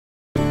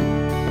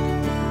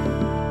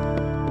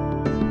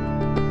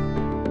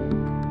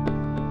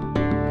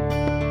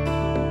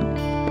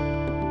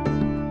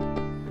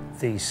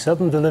The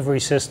Southern Delivery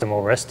System,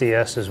 or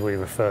SDS as we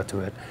refer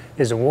to it,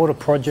 is a water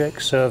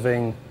project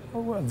serving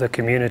the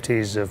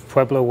communities of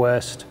Pueblo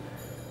West,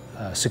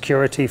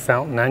 Security,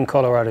 Fountain, and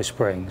Colorado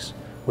Springs,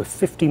 with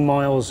 50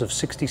 miles of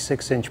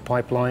 66-inch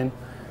pipeline,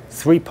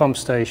 3 pump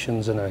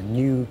stations, and a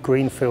new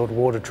greenfield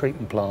water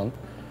treatment plant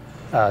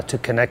to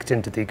connect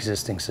into the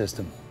existing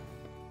system.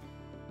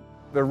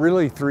 There are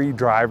really 3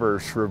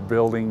 drivers for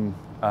building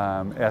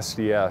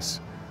SDS.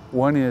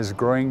 One is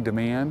growing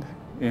demand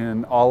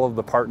in all of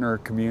the partner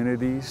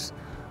communities.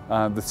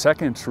 The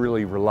second is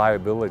really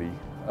reliability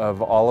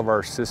of all of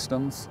our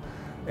systems.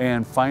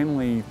 And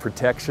finally,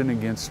 protection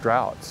against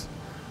droughts.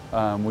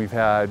 We've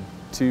had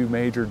 2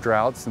 major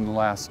droughts in the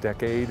last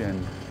decade,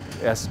 and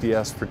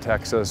SDS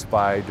protects us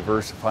by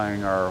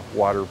diversifying our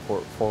water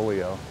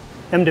portfolio.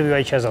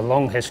 MWH has a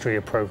long history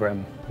of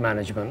program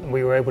management.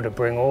 We were able to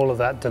bring all of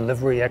that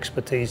delivery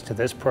expertise to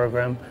this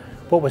program.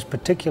 What was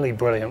particularly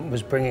brilliant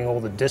was bringing all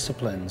the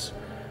disciplines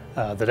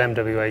that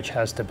MWH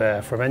has to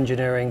bear, from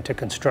engineering to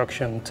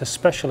construction to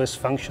specialist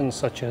functions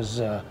such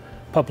as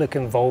public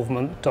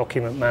involvement,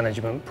 document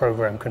management,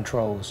 program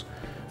controls.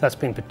 That's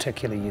been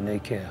particularly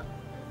unique here.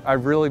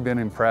 I've really been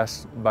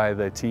impressed by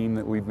the team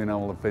that we've been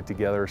able to put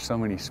together. So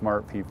many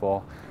smart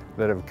people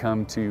that have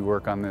come to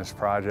work on this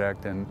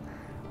project, and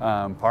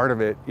part of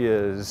it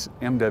is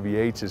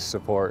MWH's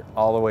support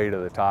all the way to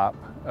the top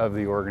of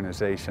the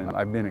organization.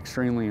 I've been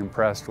extremely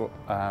impressed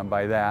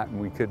by that, and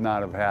we could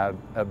not have had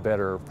a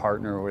better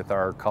partner with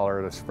our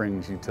Colorado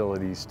Springs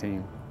Utilities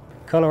team.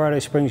 Colorado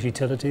Springs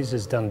Utilities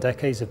has done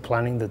decades of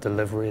planning the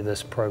delivery of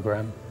this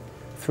program.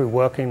 Through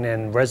working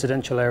in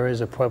residential areas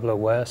of Pueblo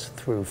West,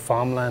 through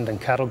farmland and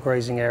cattle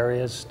grazing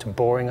areas, to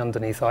boring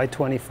underneath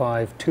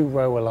I-25, 2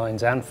 railway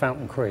lines and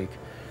Fountain Creek,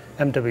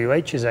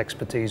 MWH's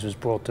expertise was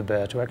brought to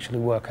bear to actually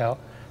work out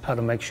how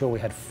to make sure we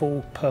had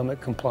full permit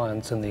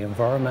compliance and the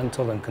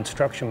environmental and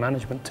construction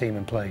management team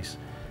in place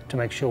to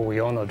make sure we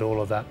honored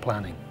all of that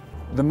planning.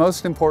 The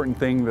most important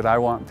thing that I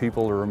want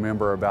people to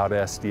remember about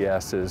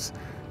SDS is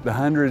the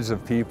hundreds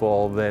of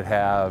people that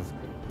have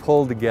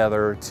pulled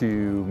together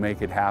to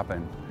make it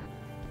happen.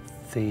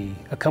 The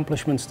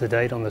accomplishments to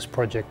date on this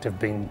project have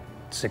been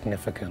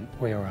significant.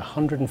 We are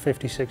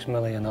 $156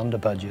 million under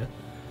budget.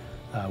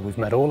 We've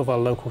met all of our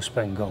local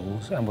spend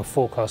goals, and we're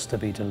forecast to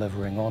be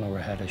delivering on or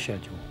ahead of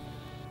schedule.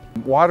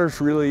 Water's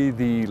really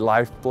the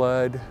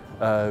lifeblood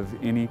of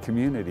any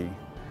community,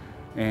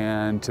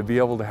 and to be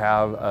able to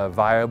have a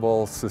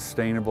viable,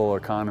 sustainable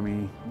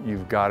economy,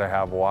 you've got to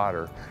have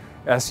water.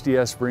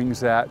 SDS brings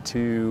that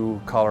to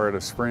Colorado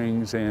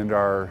Springs and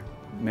our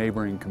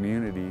neighboring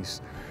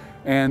communities.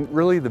 And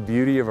really the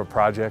beauty of a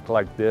project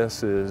like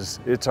this is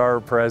it's our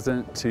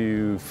present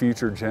to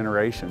future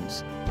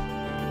generations.